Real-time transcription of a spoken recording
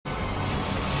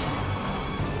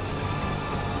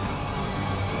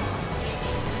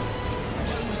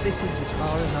this is as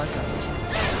far as I go.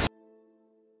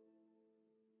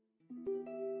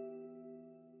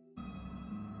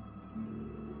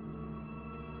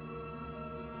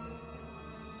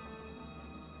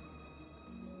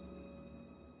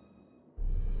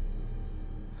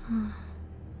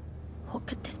 What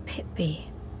could this pit be?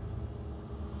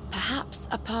 Perhaps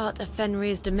a part of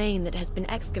Fenrir's domain that has been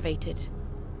excavated.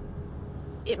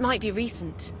 It might be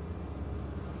recent.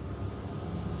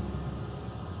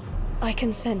 I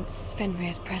can sense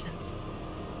Fenrir's presence.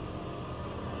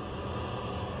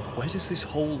 Where does this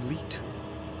hole lead to?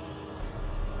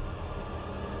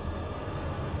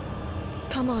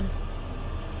 Come on.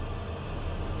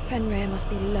 Fenrir must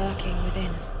be lurking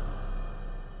within.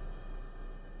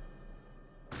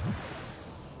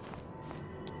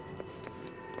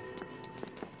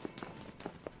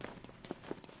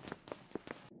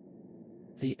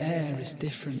 The air is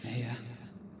different here.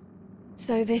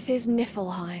 So this is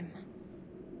Niflheim.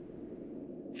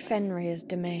 Fenrir's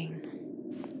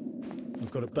domain. I've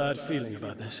got a bad feeling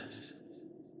about this.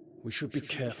 We should be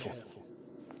careful.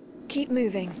 Keep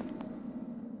moving.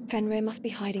 Fenrir must be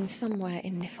hiding somewhere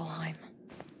in Niflheim.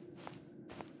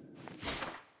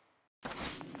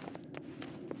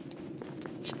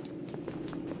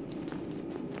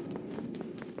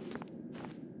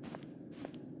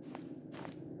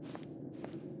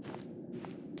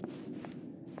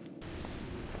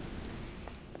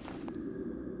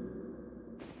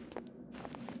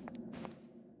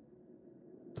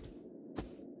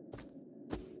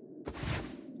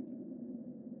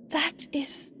 That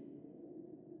is...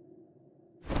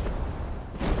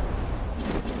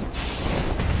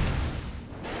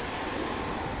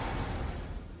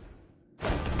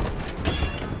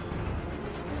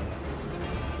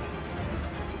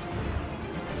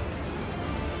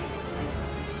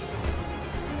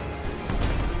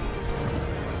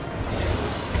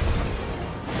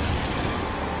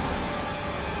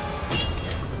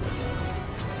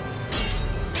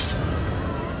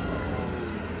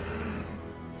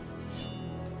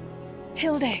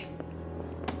 Hilde!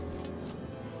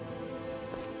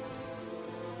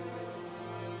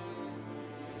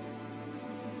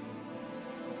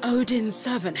 Odin's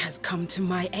servant has come to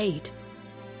my aid.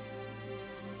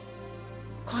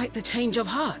 Quite the change of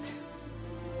heart.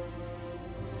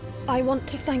 I want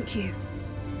to thank you.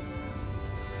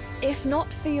 If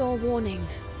not for your warning,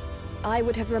 I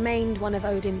would have remained one of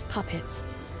Odin's puppets.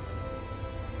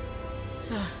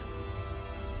 So,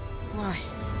 why?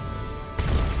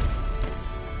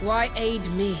 Why aid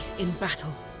me in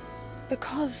battle?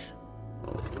 Because...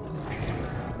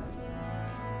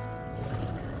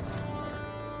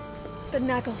 the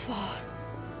Naglfar.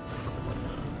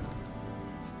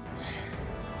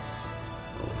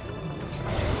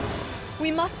 We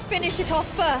must finish it off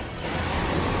first.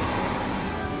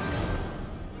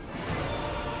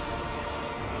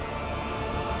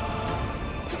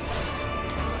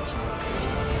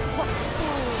 What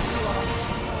fools you are!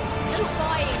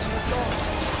 Defying the gods!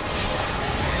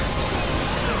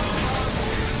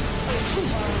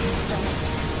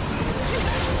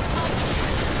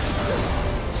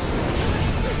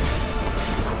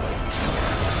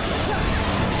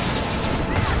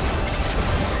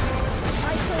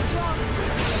 I shall drop.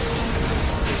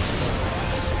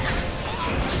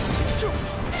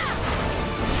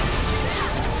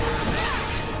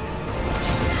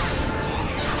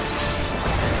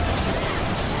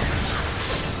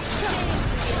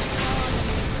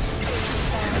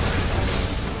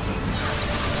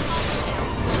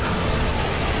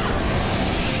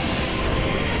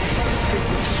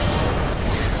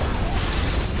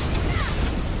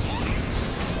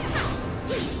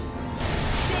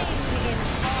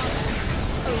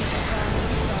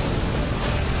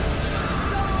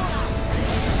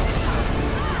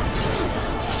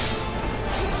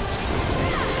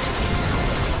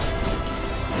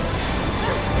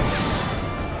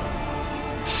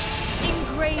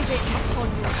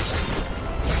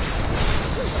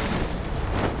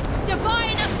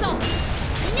 Divine assault!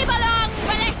 Nibalang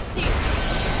Valesti!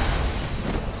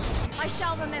 I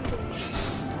shall remember.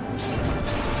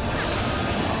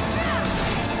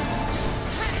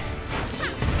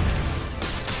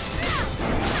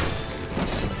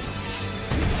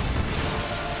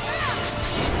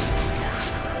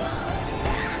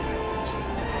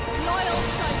 Loyal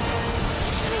soldier,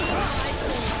 lead my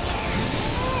cause.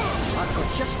 I've got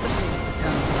just the thing to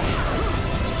turn us back.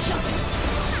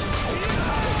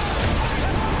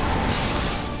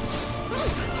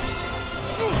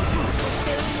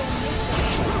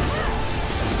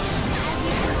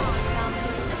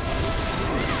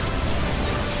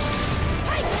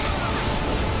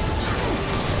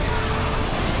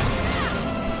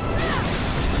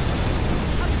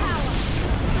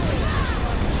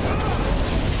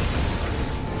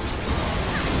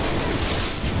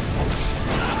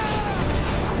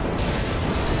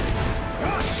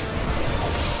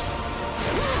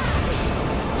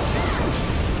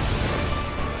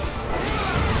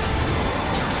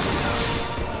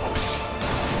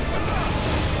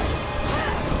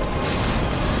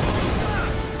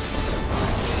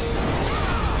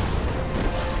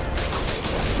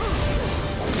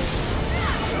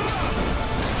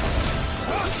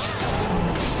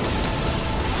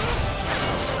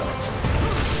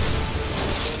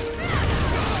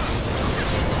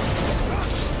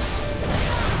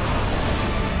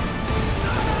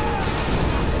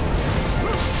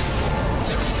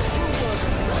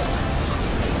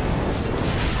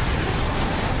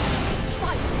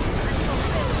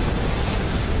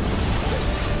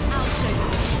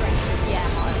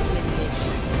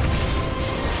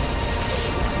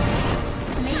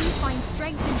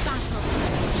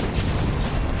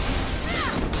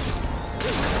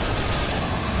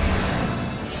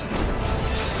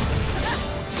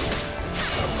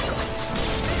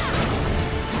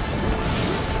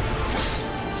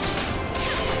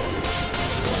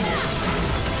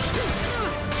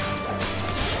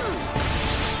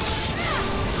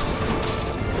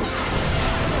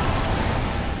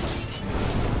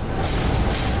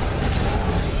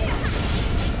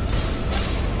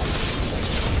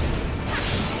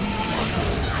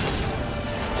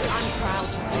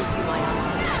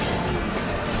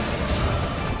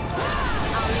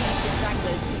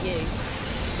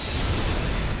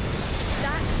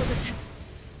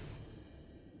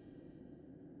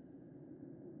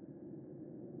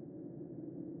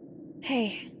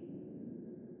 Hey.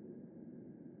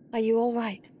 Are you all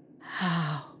right?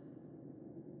 How?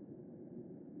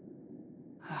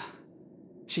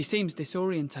 She seems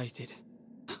disorientated.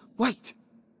 Wait!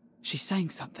 She's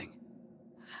saying something.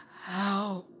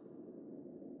 How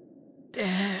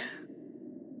dare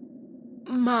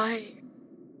my...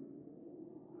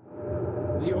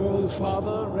 The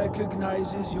All-Father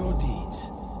recognizes your deeds.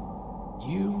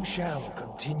 You shall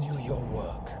continue your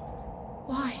work.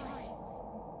 Why?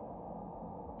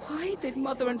 Why did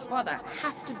Mother and Father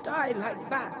have to die like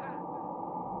that?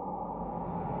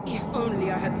 If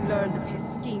only I had learned of his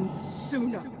schemes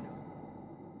sooner.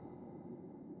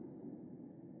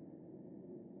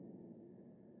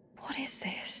 What is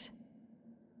this?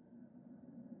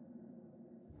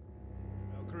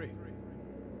 Valkyrie.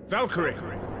 Valkyrie!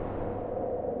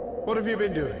 What have you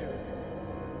been doing?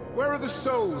 Where are the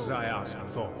souls I asked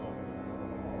for?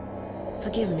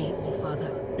 Forgive me, All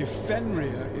Father. If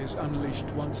Fenrir is unleashed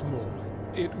once more,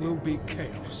 it will be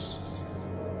chaos.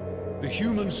 The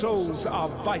human souls are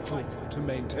vital to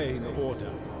maintain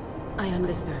order. I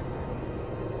understand.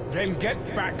 Then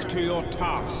get back to your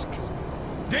task.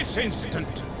 This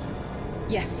instant!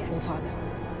 Yes, All Father.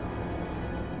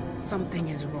 Something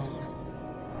is wrong.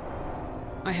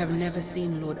 I have never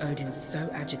seen Lord Odin so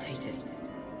agitated.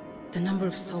 The number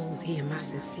of souls he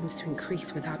amasses seems to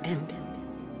increase without end,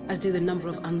 as do the number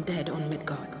of undead on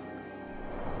Midgard.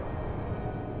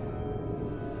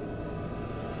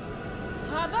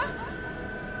 Father?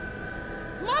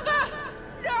 Mother!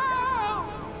 No!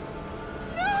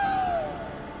 No!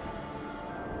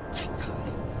 I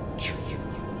couldn't kill you.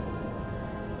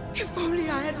 If only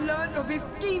I had learned of his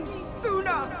schemes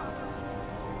sooner!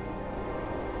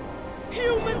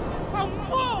 Humans are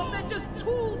more than just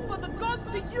tools for the gods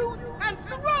to use and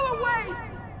throw away!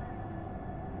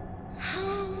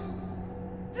 How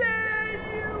dare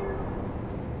you?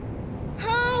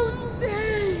 How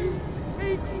dare you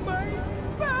take my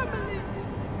family?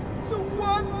 The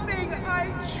one thing I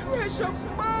treasure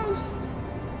most!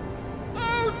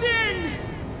 Odin!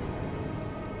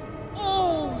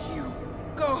 All you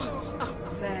gods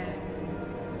up there,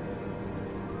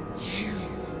 you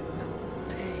will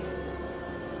pay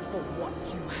for what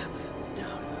you have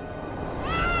done.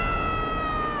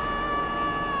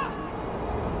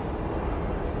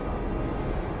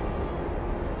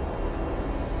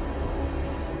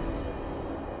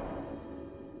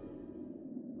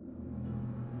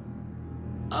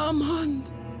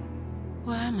 Armand!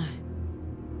 Where am I?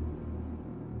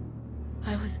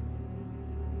 I was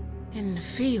in the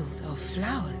field of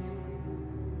flowers.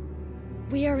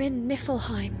 We are in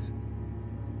Niflheim.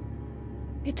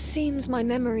 It seems my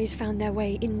memories found their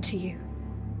way into you.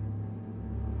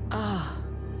 Ah.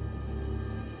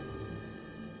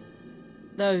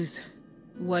 Those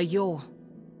were your...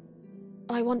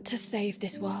 I want to save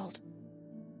this world.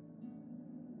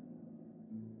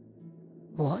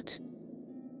 What?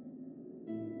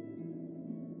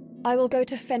 I will go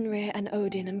to Fenrir and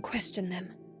Odin and question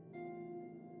them.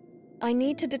 I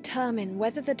need to determine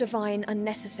whether the Divine are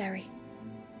necessary,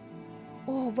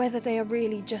 or whether they are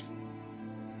really just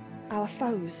our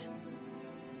foes.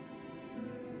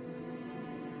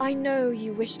 I know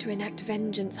you wish to enact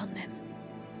vengeance on them,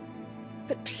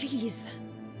 but please,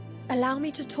 allow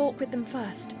me to talk with them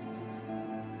first.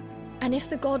 And if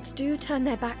the gods do turn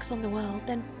their backs on the world,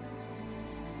 then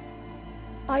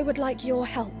I would like your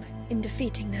help in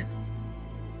defeating them.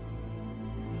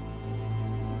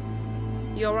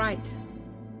 You're right.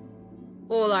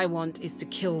 All I want is to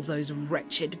kill those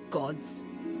wretched gods.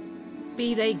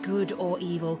 Be they good or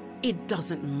evil, it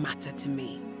doesn't matter to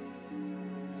me.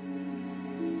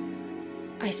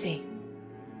 I see.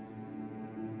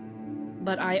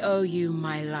 But I owe you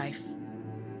my life.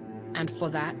 And for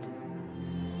that,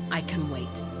 I can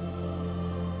wait.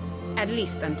 At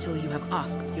least until you have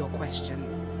asked your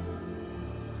questions.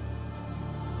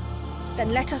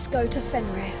 Then let us go to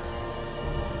Fenrir.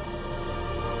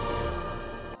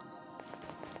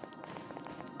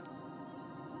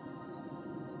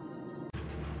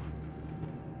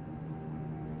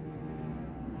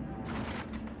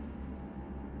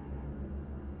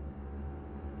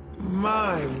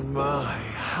 My,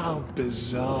 how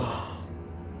bizarre.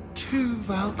 Two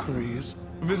Valkyries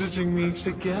visiting me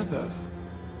together.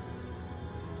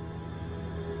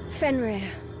 Fenrir,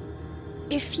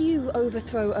 if you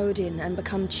overthrow Odin and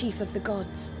become chief of the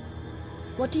gods,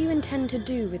 what do you intend to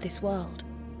do with this world?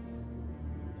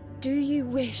 Do you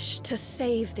wish to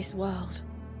save this world?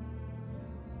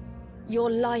 Your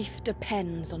life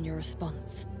depends on your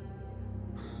response.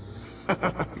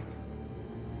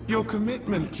 Your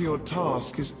commitment to your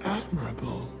task is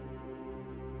admirable.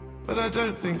 But I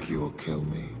don't think you will kill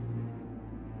me.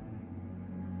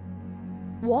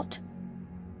 What?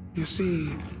 You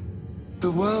see,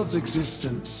 the world's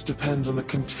existence depends on the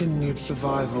continued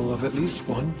survival of at least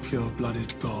one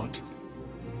pure-blooded god.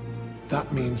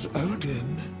 That means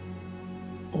Odin,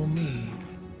 or me.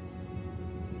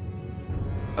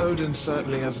 Odin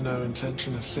certainly has no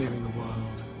intention of saving the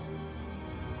world.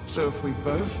 So if we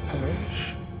both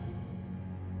perish,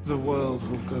 the world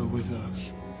will go with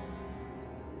us.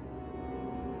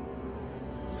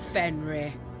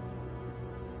 Fenrir.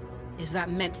 Is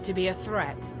that meant to be a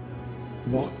threat?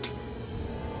 What?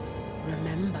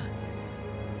 Remember,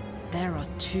 there are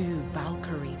 2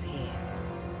 Valkyries here.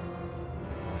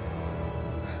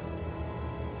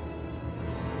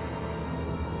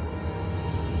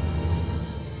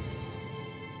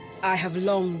 I have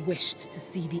long wished to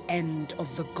see the end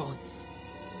of the gods.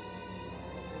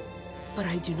 But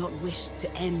I do not wish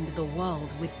to end the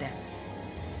world with them.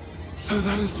 So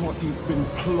that is what you've been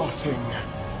plotting.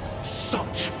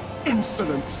 Such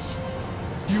insolence!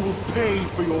 You will pay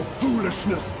for your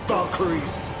foolishness,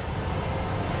 Valkyries!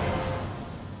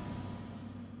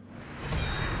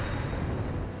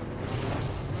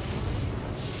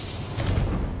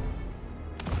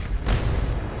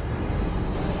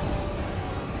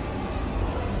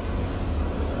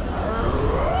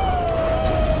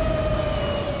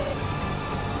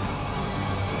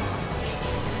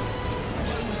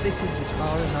 This is as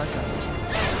far as I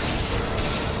go.